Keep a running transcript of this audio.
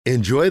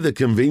Enjoy the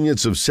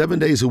convenience of 7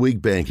 days a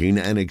week banking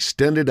and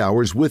extended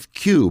hours with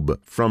Cube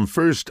from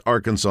First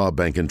Arkansas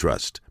Bank and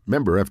Trust.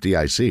 Member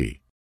FDIC.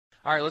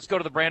 All right, let's go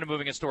to the Brandon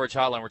Moving and Storage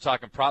Hotline. We're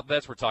talking prop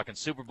bets. We're talking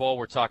Super Bowl.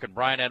 We're talking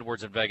Brian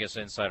Edwards and Vegas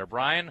Insider.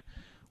 Brian,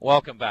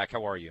 welcome back.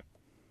 How are you?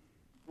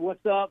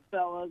 What's up,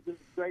 fellas? It's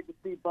great to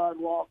see Bud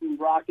Walton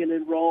rocking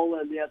and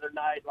rolling the other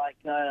night like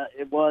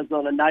it was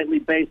on a nightly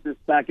basis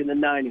back in the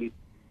 90s.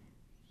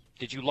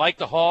 Did you like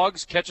the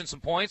Hogs catching some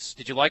points?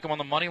 Did you like them on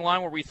the money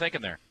line? What were you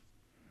thinking there?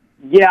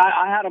 Yeah,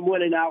 I had them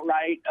winning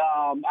outright.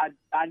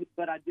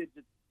 But I did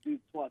just do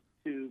 +2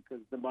 because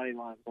the money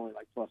line was only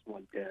like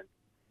 +110.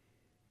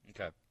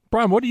 Okay.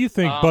 Brian, what do you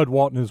think Bud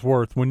Walton is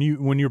worth when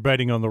you're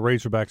betting on the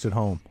Razorbacks at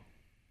home?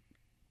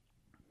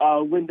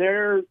 When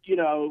they're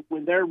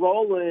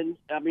rolling,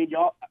 I mean,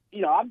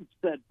 I've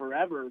said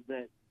forever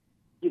that,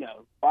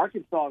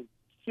 Arkansas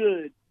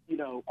should,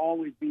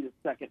 always be the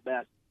second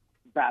best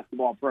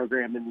basketball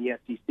program in the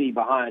SEC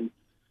behind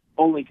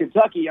only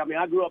Kentucky. I mean,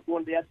 I grew up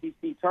going to the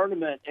SEC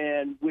tournament,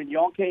 and when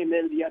y'all came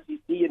into the SEC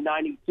in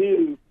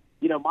 '92,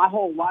 my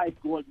whole life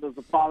was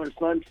a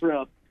father-son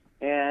trip,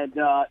 and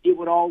it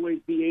would always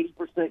be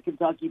 80%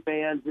 Kentucky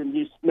fans and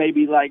just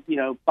maybe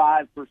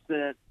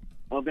 5%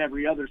 of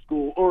every other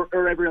school or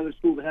every other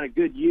school that had a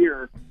good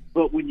year.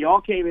 But when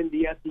y'all came into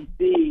the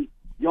SEC,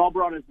 y'all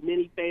brought as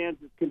many fans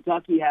as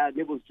Kentucky had. And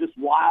it was just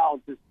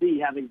wild to see,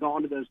 having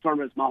gone to those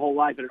tournaments my whole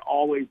life, and it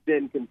always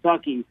been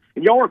Kentucky.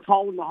 And y'all were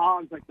calling the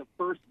Hogs like the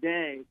first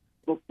day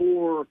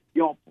before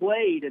y'all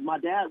played. And my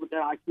dad was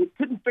there. I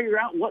couldn't figure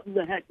out what in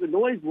the heck the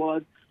noise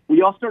was.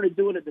 We all started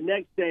doing it the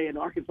next day, and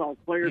Arkansas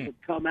players would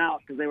come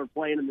out because they were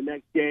playing in the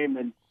next game.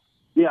 And,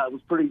 yeah, it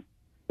was pretty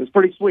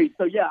sweet.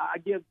 So, yeah, I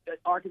give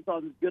Arkansas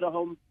as good a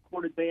home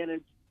court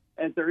advantage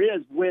as there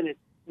is when it's,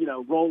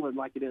 rolling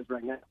like it is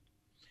right now.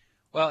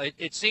 Well,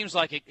 it seems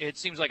like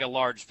a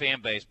large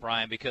fan base,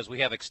 Brian, because we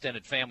have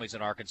extended families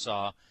in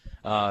Arkansas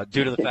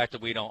due to the fact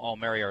that we don't all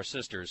marry our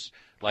sisters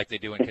like they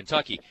do in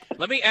Kentucky.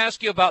 Let me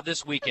ask you about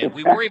this weekend.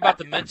 We worry about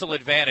the mental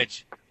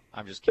advantage.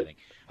 I'm just kidding.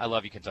 I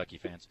love you, Kentucky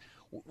fans.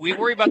 We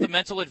worry about the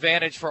mental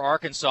advantage for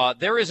Arkansas.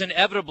 There is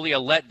inevitably a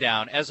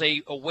letdown. As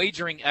a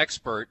wagering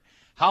expert,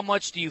 how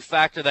much do you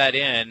factor that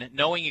in,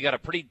 knowing you got a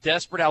pretty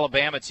desperate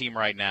Alabama team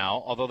right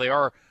now, although they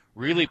are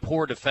really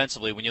poor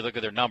defensively when you look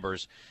at their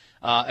numbers,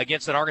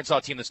 against an Arkansas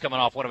team that's coming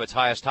off one of its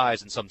highest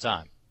highs in some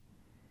time?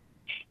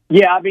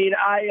 Yeah, I mean,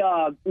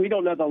 we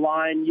don't know the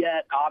line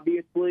yet,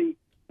 obviously,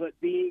 but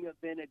being a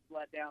vintage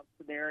letdown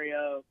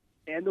scenario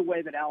and the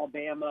way that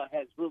Alabama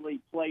has really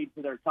played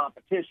to their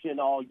competition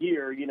all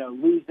year,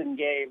 losing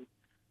games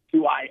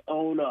to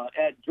Iona,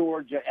 at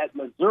Georgia, at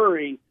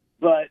Missouri,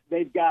 but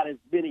they've got as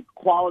many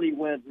quality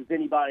wins as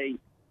anybody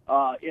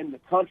in the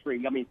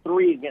country. I mean,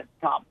 3 against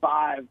top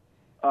 5,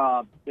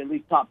 at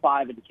least top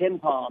 5 in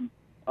KenPom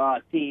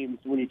teams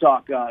when you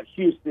talk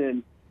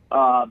Houston,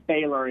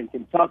 Baylor, and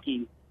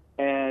Kentucky.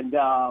 And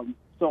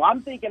so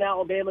I'm thinking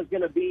Alabama's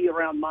going to be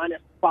around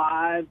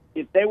 -5.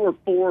 If they were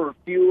 4 or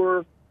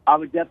fewer, I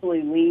would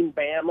definitely lean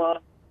Bama.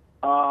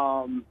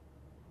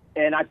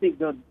 And I think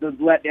the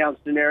letdown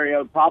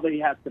scenario probably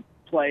has to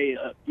play,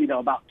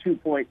 about 2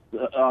 points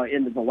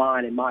into the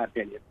line, in my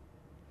opinion.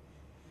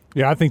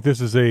 Yeah, I think this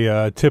is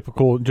a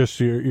typical, just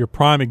your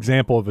prime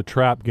example of a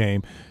trap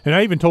game. And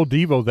I even told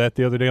Devo that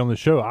the other day on the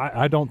show.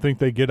 I don't think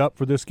they get up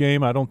for this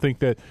game. I don't think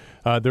that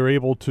they're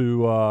able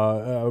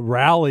to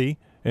rally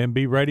and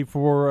be ready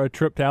for a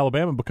trip to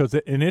Alabama because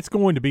it's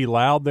going to be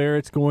loud there.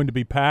 It's going to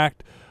be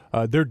packed.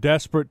 They're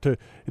desperate to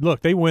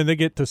look. They win. They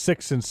get to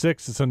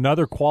 6-6. It's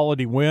another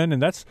quality win,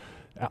 and that's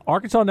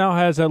Arkansas now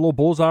has that little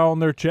bullseye on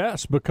their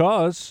chest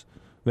because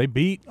they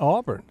beat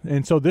Auburn.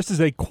 And so this is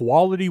a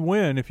quality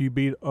win if you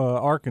beat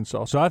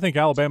Arkansas. So I think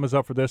Alabama's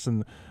up for this,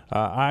 and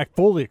I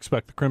fully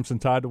expect the Crimson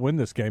Tide to win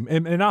this game.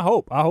 And I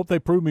hope they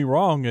prove me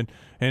wrong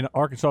and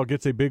Arkansas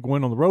gets a big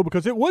win on the road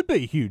because it would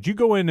be huge. You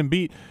go in and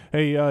beat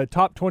a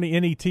top 20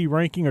 NET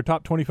ranking or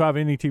top 25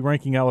 NET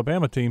ranking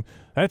Alabama team,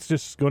 that's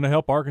just going to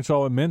help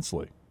Arkansas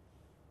immensely.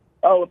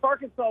 Oh, if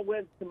Arkansas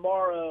wins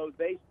tomorrow,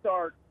 they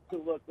start to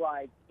look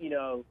like,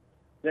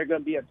 they're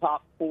going to be a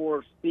top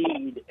 4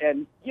 seed.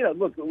 And,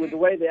 look, with the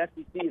way the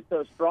SEC is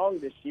so strong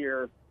this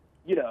year,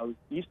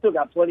 you still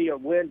got plenty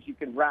of wins you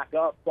can rack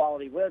up,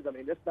 quality wins. I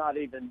mean, it's not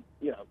even,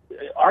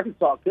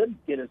 Arkansas could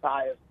get as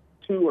high as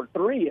 2 or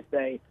 3 if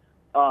they,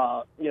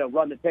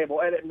 run the table.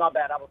 And my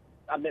bad,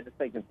 I meant to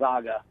say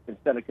Gonzaga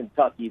instead of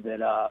Kentucky,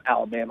 that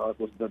Alabama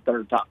was the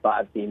 3rd top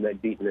 5 team they'd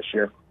beaten this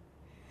year.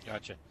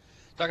 Gotcha.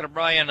 Talking to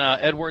Brian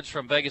Edwards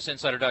from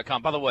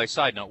VegasInsider.com. By the way,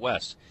 side note,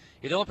 Wes,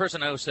 you're the only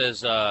person I know who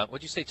says,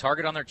 what'd you say,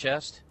 target on their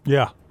chest?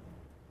 Yeah.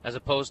 As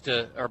opposed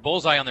to, or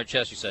bullseye on their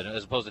chest, you said,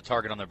 as opposed to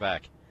target on their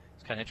back.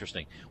 It's kind of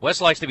interesting.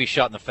 Wes likes to be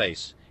shot in the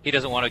face. He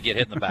doesn't want to get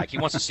hit in the back. He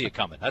wants to see it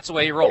coming. That's the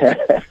way he rolls.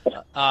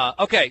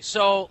 Okay,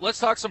 so let's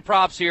talk some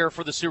props here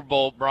for the Super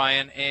Bowl,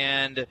 Brian.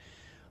 And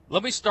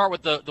let me start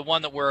with the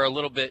one that we're a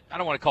little bit, I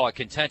don't want to call it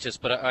contentious,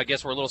 but I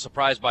guess we're a little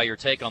surprised by your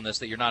take on this,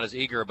 that you're not as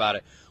eager about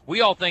it. We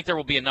all think there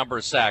will be a number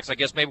of sacks. I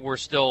guess maybe we're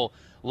still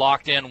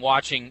locked in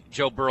watching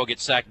Joe Burrow get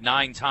sacked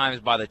 9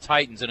 times by the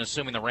Titans and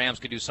assuming the Rams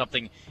could do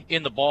something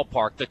in the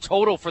ballpark. The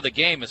total for the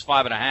game is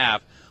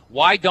 5.5.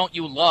 Why don't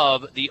you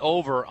love the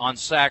over on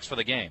sacks for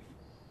the game?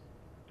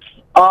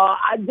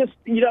 I just,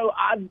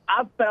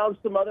 I've found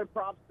some other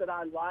props that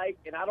I like,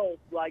 and I don't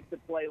like to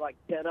play like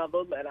 10 of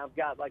them, and I've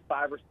got like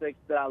 5 or 6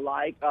 that I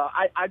like.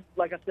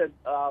 Like I said,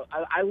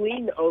 I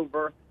lean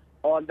over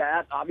on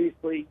that.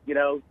 Obviously,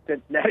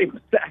 Cincinnati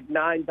was sacked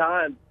 9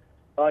 times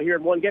here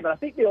in one game, but I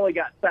think they only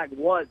got sacked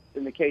once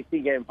in the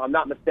KC game, if I'm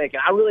not mistaken.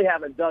 I really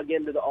haven't dug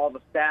into all the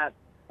stats.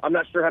 I'm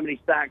not sure how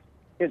many sacks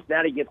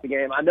Cincinnati gets a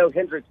game. I know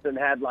Hendrickson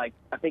had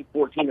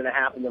 14 and a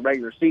half in the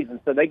regular season,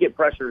 so they get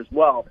pressure as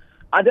well.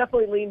 I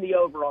definitely lean the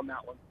over on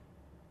that one.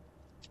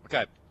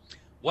 Okay.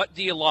 What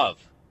do you love?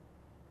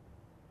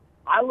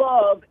 I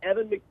love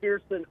Evan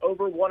McPherson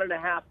over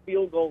 1.5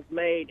 field goals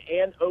made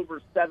and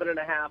over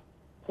 7.5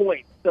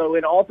 points. So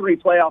in all 3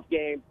 playoff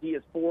games, he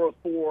is 4 of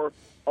 4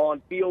 on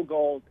field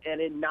goals.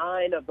 And in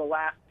 9 of the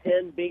last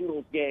 10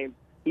 Bengals games,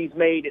 he's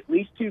made at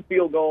least 2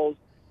 field goals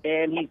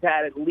and he's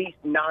had at least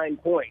 9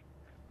 points.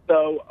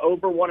 So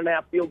over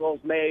 1.5 field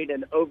goals made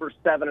and over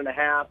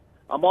 7.5.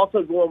 I'm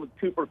also going with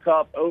Cooper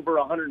Kupp over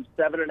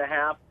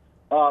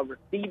 107.5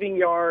 receiving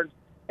yards,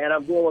 and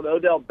I'm going with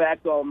Odell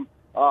Beckham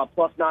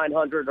plus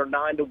 900 or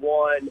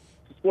 9-1 to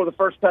score the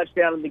first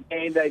touchdown in the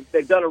game.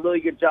 They've done a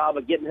really good job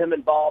of getting him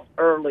involved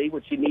early,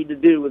 which you need to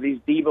do with these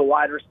diva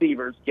wide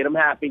receivers. Get them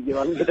happy,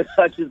 let them get the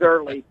touches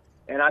early,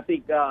 and I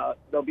think there'll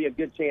be a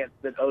good chance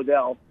that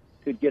Odell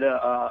could get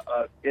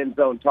a end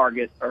zone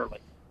target early.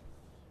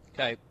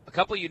 Okay, a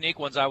couple of unique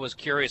ones I was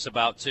curious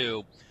about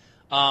too.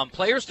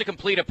 Players to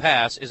complete a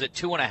pass is at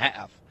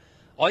 2.5.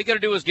 All you got to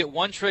do is get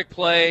one trick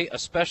play, a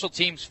special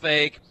teams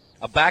fake,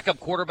 a backup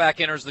quarterback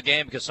enters the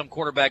game because some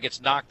quarterback gets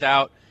knocked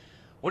out.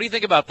 What do you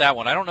think about that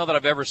one? I don't know that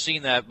I've ever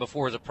seen that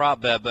before as a prop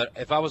bet, but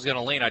if I was going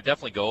to lean, I'd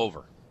definitely go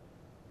over.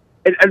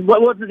 And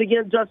what was it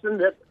again, Justin?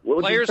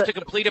 Players to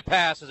complete a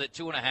pass is at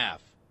 2.5.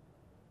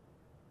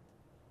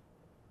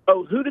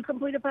 Oh, who to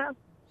complete a pass?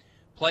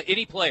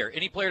 Any player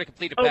to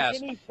complete a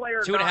pass. Any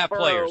player, 2.5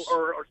 players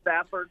or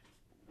Stafford.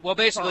 Well,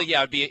 basically,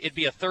 yeah, it'd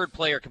be a third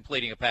player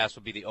completing a pass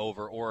would be the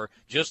over, or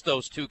just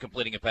those 2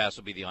 completing a pass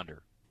would be the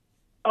under.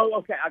 Oh,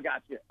 okay, I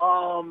got you.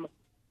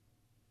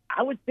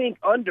 I would think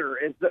under.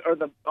 Are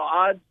the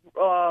odds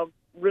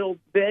real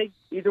big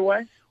either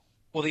way?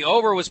 Well, the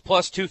over was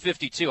plus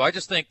 252. I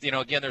just think,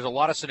 again, there's a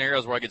lot of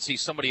scenarios where I could see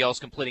somebody else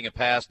completing a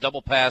pass,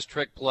 double pass,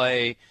 trick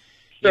play,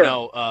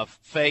 sure.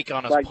 Fake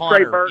on a like punter.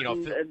 Trey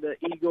Burton and the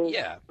Eagles,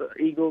 yeah. The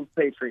Eagles,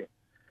 Patriots.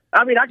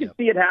 I mean, I can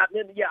see it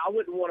happening. Yeah, I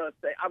wouldn't want to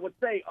say. I would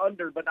say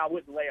under, but I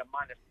wouldn't lay a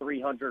minus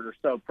 300 or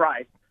so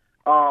price.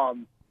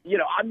 I'm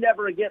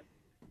never against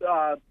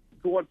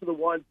going for the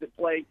ones that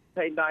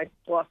pay nice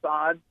plus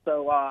odds.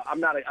 So I'm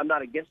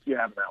not against you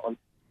having that one.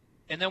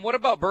 And then what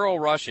about Burrow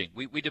rushing?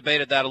 We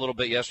debated that a little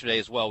bit yesterday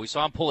as well. We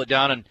saw him pull it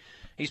down, and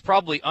he's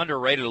probably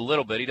underrated a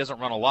little bit. He doesn't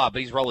run a lot,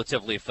 but he's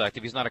relatively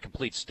effective. He's not a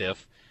complete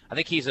stiff. I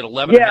think he's at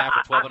 11.5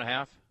 or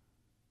 12.5.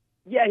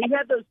 Yeah, he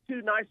had those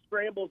 2 nice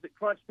scrambles at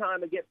crunch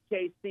time against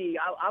KC.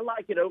 I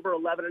like it over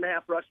 11.5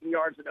 rushing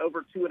yards and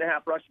over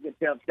 2.5 rushing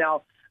attempts.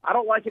 Now, I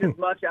don't like it as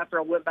much after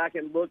I went back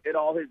and looked at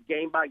all his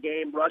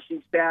game-by-game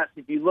rushing stats.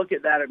 If you look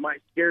at that, it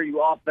might scare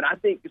you off. But I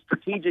think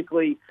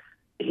strategically,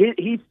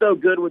 he's so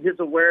good with his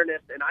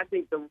awareness, and I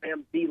think the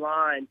Rams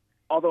D-line,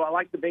 although I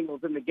like the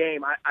Bengals in the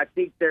game, I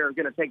think they're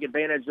going to take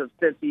advantage of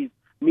Cincy's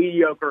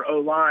mediocre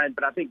O-line.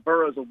 But I think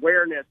Burrow's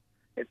awareness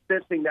and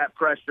sensing that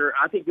pressure,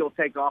 I think he'll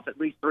take off at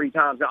least 3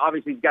 times. Now,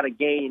 obviously, he's got to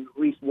gain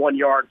at least 1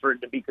 yard for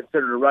it to be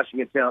considered a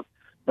rushing attempt.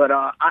 But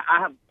I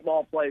have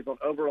small plays on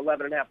over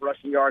 11.5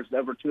 rushing yards and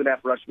over 2.5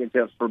 rushing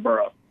attempts for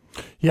Burrow.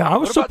 Yeah, I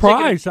was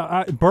surprised.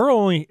 Burrow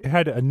only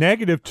had a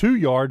negative 2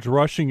 yards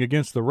rushing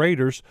against the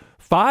Raiders,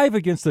 5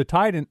 against the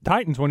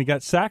Titans when he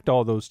got sacked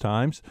all those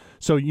times.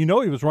 So he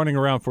was running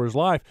around for his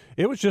life.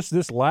 It was just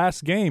this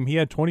last game. He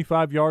had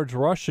 25 yards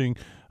rushing.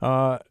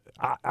 I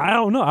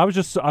don't know. I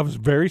was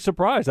very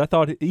surprised. I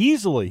thought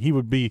easily he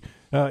would be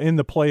in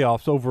the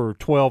playoffs over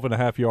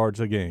 12.5 yards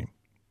a game.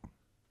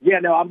 Yeah,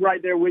 no, I'm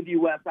right there with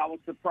you, Wes. I was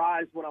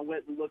surprised when I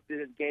went and looked at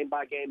his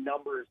game-by-game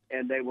numbers,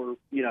 and they were,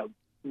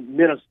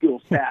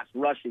 minuscule stats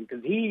rushing,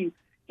 because he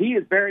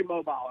is very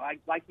mobile.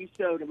 Like you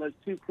showed in those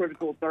 2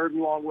 critical 3rd and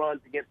long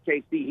runs against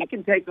KC, he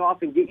can take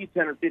off and get you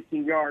 10 or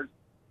 15 yards,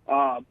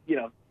 at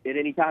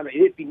any time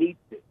if he needs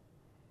to.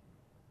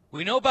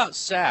 We know about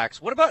sacks.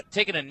 What about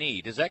taking a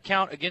knee? Does that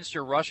count against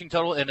your rushing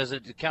total, and does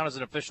it count as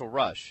an official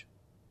rush?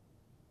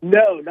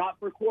 No, not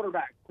for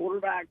quarterbacks.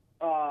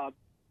 Quarterbacks,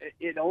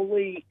 it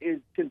only is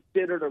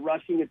considered a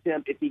rushing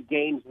attempt if he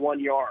gains 1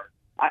 yard.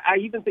 I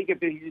even think if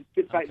he just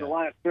gets right in the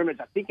line of scrimmage,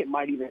 I think it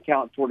might even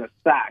count toward a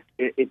sack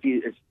if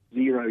it's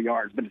 0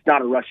 yards, but it's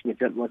not a rushing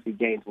attempt unless he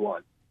gains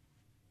 1.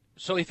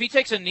 So if he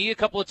takes a knee a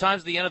couple of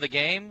times at the end of the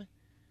game,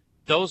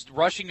 those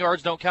rushing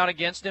yards don't count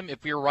against him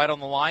if you're right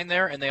on the line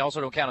there, and they also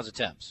don't count as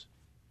attempts?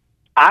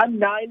 I'm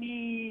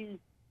 90%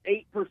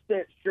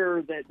 8%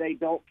 sure that they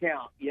don't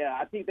count. Yeah,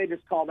 I think they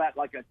just call that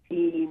like a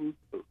team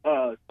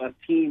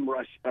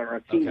rush or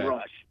a team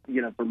rush,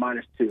 for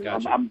 -2.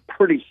 Gotcha. I'm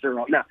pretty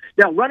sure.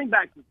 Now running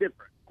backs is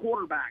different.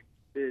 Quarterback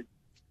is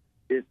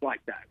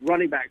like that.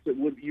 Running backs,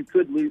 you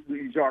could lose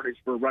yardage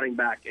for a running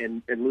back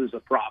and lose a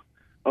prop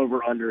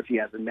over under if he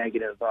has a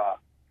negative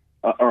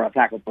or a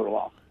tackle for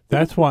loss.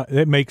 That's why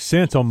it makes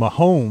sense on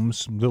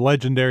Mahomes, the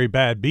legendary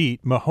bad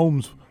beat.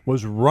 Mahomes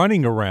was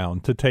running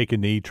around to take a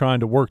knee, trying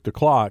to work the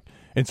clock,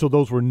 and so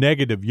those were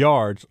negative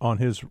yards on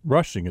his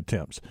rushing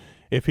attempts.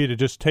 If he'd have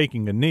just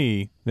taken a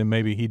knee, then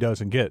maybe he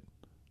doesn't get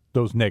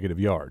those negative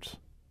yards.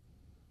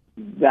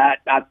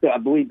 I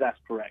believe that's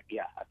correct.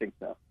 Yeah, I think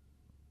so.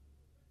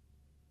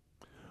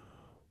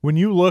 When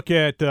you look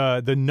at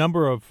the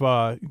number of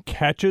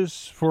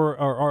catches for,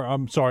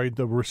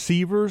 the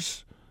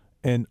receivers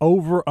and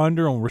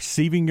over/under on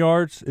receiving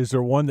yards, is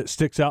there one that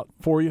sticks out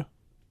for you?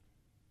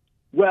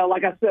 Well,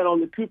 like I said, on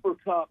the Cooper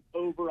Cup,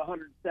 over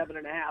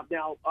 107.5.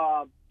 Now,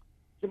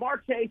 Jamar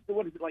Chase,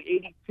 what is it, like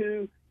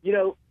 82?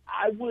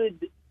 I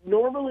would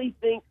normally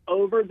think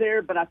over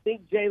there, but I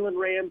think Jalen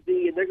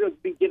Ramsey, and they're going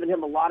to be giving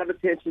him a lot of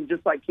attention,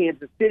 just like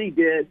Kansas City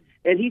did.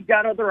 And he's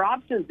got other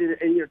options.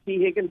 And T.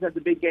 Higgins had the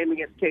big game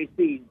against KC.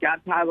 He's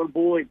got Tyler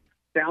Boyd.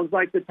 Sounds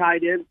like the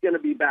tight end's going to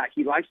be back.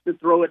 He likes to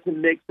throw it to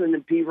Mixon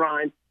and P.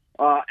 Ryan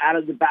out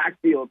of the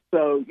backfield.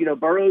 So,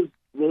 Burrow's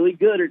really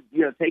good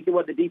at, taking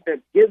what the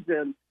defense gives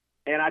him.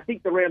 And I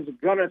think the Rams are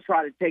going to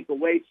try to take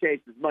away Chase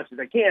as much as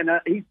they can.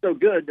 He's so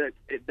good that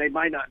they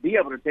might not be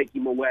able to take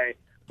him away.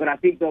 But I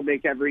think they'll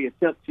make every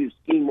attempt to,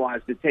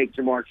 scheme-wise, to take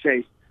Jamar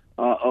Chase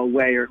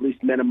away or at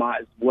least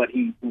minimize what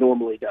he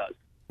normally does.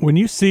 When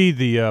you see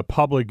the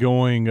public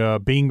going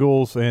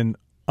Bengals and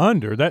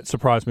under, that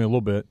surprised me a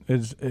little bit.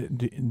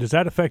 Does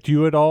that affect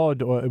you at all,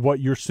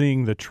 what you're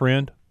seeing, the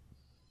trend?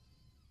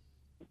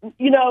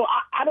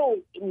 I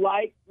don't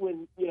like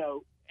when,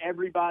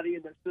 everybody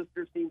and their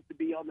sister seems to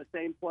be on the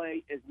same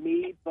play as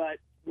me. But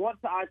once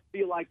I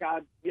feel like I,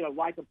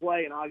 like a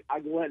play and I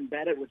go ahead and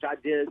bet it, which I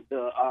did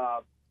the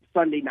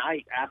Sunday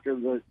night after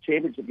the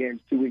championship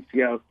games 2 weeks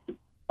ago,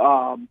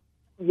 I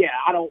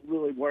don't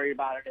really worry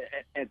about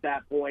it at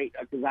that point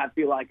because I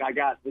feel like I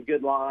got the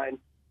good line.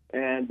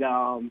 And,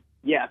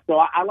 so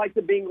I like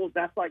the Bengals.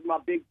 That's like my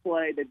big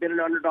play. They've been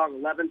an underdog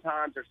 11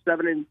 times. They're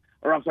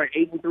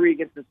 8-3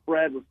 against the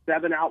spread with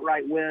 7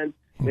 outright wins.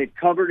 They've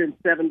covered in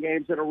 7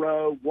 games in a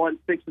row, won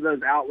 6 of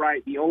those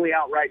outright. The only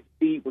outright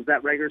defeat was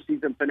that regular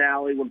season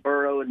finale when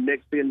Burrow and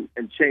Mixon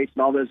and Chase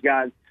and all those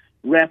guys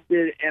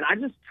rested. And I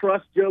just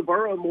trust Joe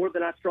Burrow more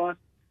than I trust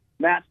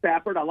Matt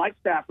Stafford. I like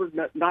Stafford,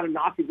 not a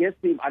knock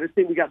against him. I just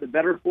think we got the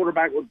better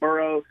quarterback with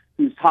Burrow,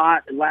 who's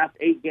hot in the last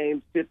 8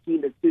 games,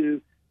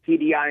 15-2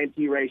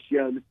 TD-INT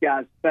ratio. This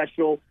guy's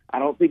special. I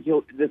don't think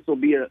this will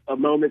be a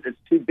moment that's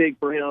too big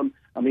for him.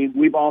 I mean,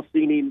 we've all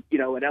seen him,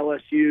 at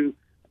LSU,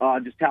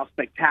 just how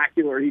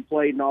spectacular he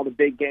played in all the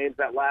big games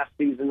that last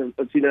season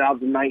of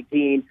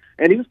 2019.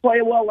 And he was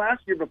playing well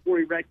last year before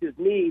he wrecked his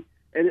knee.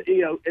 And,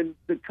 and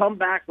to come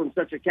back from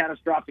such a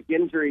catastrophic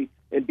injury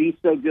and be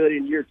so good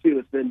in year 2,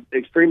 it's been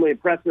extremely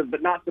impressive,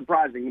 but not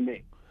surprising to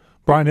me.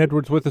 Brian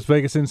Edwards with us,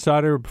 Vegas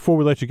Insider. Before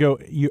we let you go,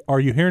 are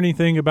you hearing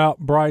anything about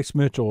Bryce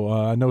Mitchell?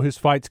 I know his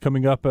fight's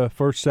coming up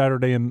first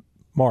Saturday in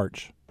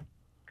March.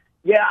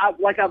 Yeah,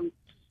 like I've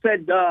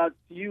said to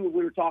you when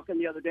we were talking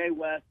the other day,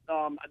 Wes,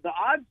 the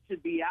odds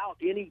should be out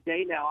any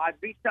day now. I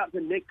reached out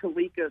to Nick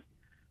Kalikas,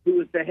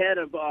 who is the head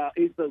of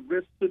he's the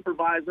risk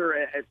supervisor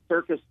at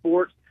Circus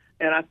Sports,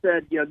 and I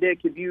said,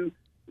 Nick, have you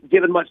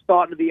given much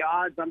thought to the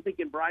odds? I'm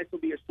thinking Bryce will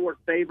be a short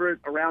favorite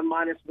around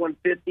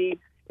 -150.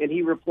 And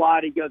he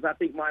replied, he goes, I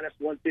think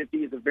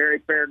 -150 is a very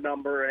fair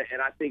number,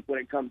 and I think when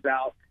it comes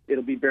out,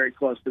 it'll be very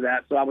close to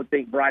that. So I would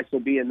think Bryce will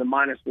be in the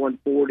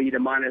 -140 to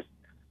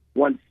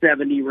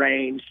 -170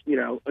 range.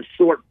 A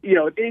short,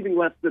 anything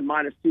less than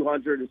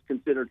 -200 is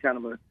considered kind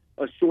of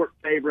a short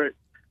favorite.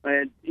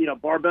 And,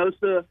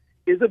 Barbosa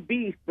is a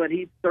beast, but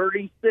he's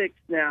 36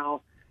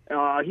 now.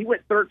 He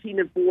went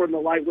 13-4 in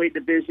the lightweight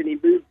division. He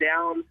moved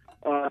down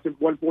to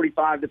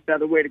 145 to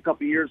featherweight a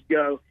couple years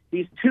ago.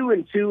 He's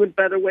 2-2 in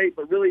featherweight,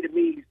 but really to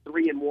me, he's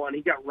 3-1.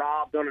 He got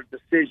robbed on a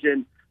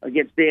decision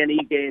against Dan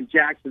Ige in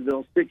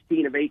Jacksonville.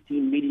 16 of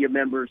 18 media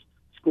members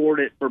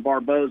scored it for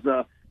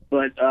Barboza,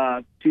 but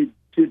two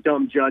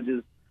dumb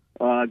judges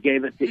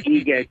gave it to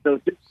Ige. So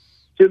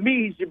to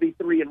me, he should be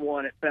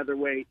 3-1 at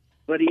featherweight,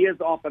 but he is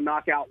off a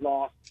knockout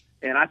loss,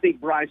 and I think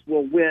Bryce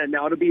will win.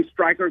 Now, it'll be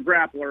striker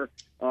grappler.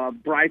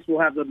 Bryce will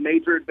have the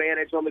major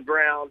advantage on the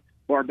ground.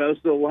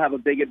 Barbosa will have a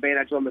big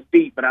advantage on the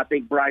feet, but I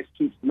think Bryce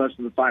keeps most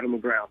of the fight on the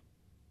ground.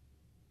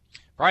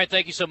 Brian,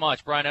 thank you so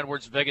much. Brian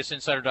Edwards,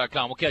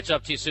 VegasInsider.com. We'll catch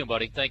up to you soon,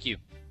 buddy. Thank you.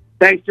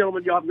 Thanks,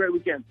 gentlemen. Y'all have a great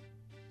weekend.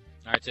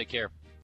 All right, take care.